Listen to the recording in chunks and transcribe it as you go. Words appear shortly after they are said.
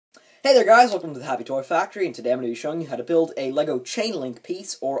Hey there guys, welcome to the Happy Toy Factory, and today I'm going to be showing you how to build a LEGO chain link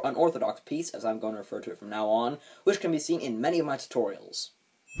piece, or unorthodox piece, as I'm going to refer to it from now on, which can be seen in many of my tutorials.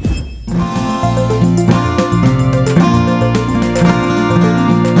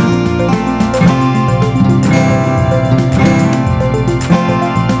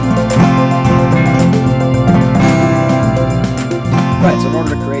 Right, so in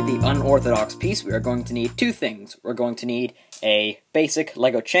order to create the unorthodox piece, we are going to need two things. We're going to need a basic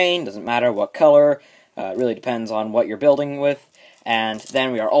LEGO chain, doesn't matter what color, it really depends on what you're building with, and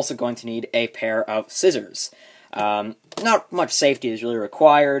then we are also going to need a pair of scissors. Not much safety is really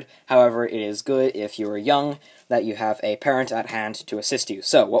required, however it is good if you are young that you have a parent at hand to assist you.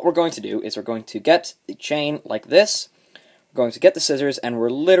 So what we're going to do is we're going to get the chain like this, we're going to get the scissors, and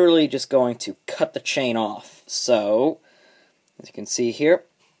we're literally just going to cut the chain off. So, as you can see here,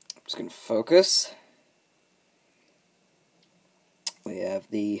 I'm just going to focus. We have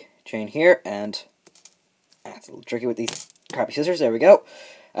the chain here, and it's a little tricky with these crappy scissors. There we go.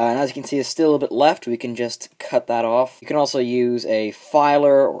 And as you can see, there's still a bit left. We can just cut that off. You can also use a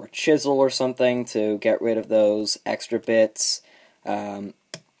filer or a chisel or something to get rid of those extra bits.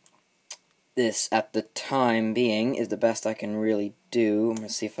 This, at the time being, is the best I can really do. I'm going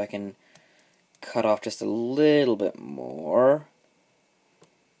to see if I can cut off just a little bit more.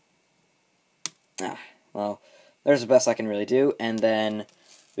 Well, there's the best I can really do, and then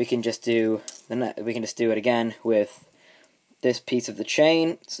we can just do it again with this piece of the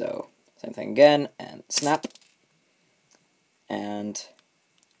chain. So same thing again, and snap, and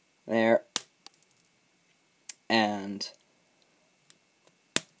there, and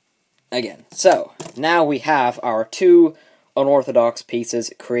again. So now we have our two unorthodox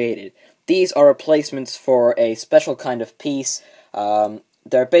pieces created. These are replacements for a special kind of piece.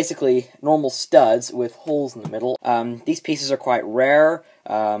 They're basically normal studs with holes in the middle. These pieces are quite rare,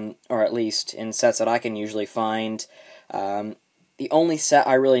 or at least in sets that I can usually find. The only set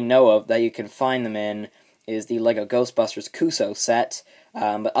I really know of that you can find them in is the LEGO Ghostbusters Kuso set,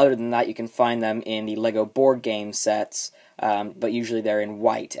 but other than that you can find them in the LEGO board game sets, but usually they're in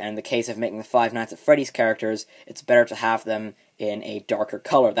white. And in the case of making the Five Nights at Freddy's characters, it's better to have them in a darker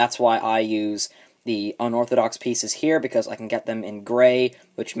color. That's why I use the unorthodox pieces here, because I can get them in gray,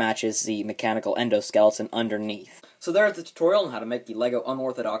 which matches the mechanical endoskeleton underneath. So there's the tutorial on how to make the LEGO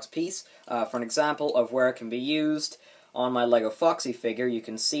unorthodox piece. For an example of where it can be used, on my LEGO Foxy figure, you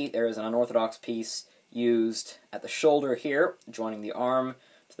can see there is an unorthodox piece used at the shoulder here, joining the arm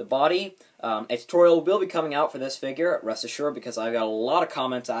to the body. A tutorial will be coming out for this figure, rest assured, because I got a lot of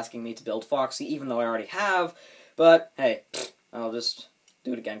comments asking me to build Foxy, even though I already have, but hey, I'll just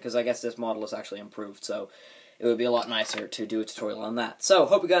do it again, because I guess this model is actually improved, so it would be a lot nicer to do a tutorial on that. So,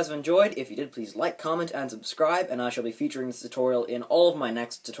 hope you guys have enjoyed. If you did, please like, comment, and subscribe, and I shall be featuring this tutorial in all of my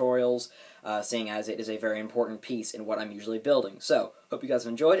next tutorials, seeing as it is a very important piece in what I'm usually building. So, hope you guys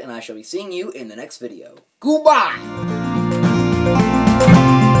have enjoyed, and I shall be seeing you in the next video. Goodbye!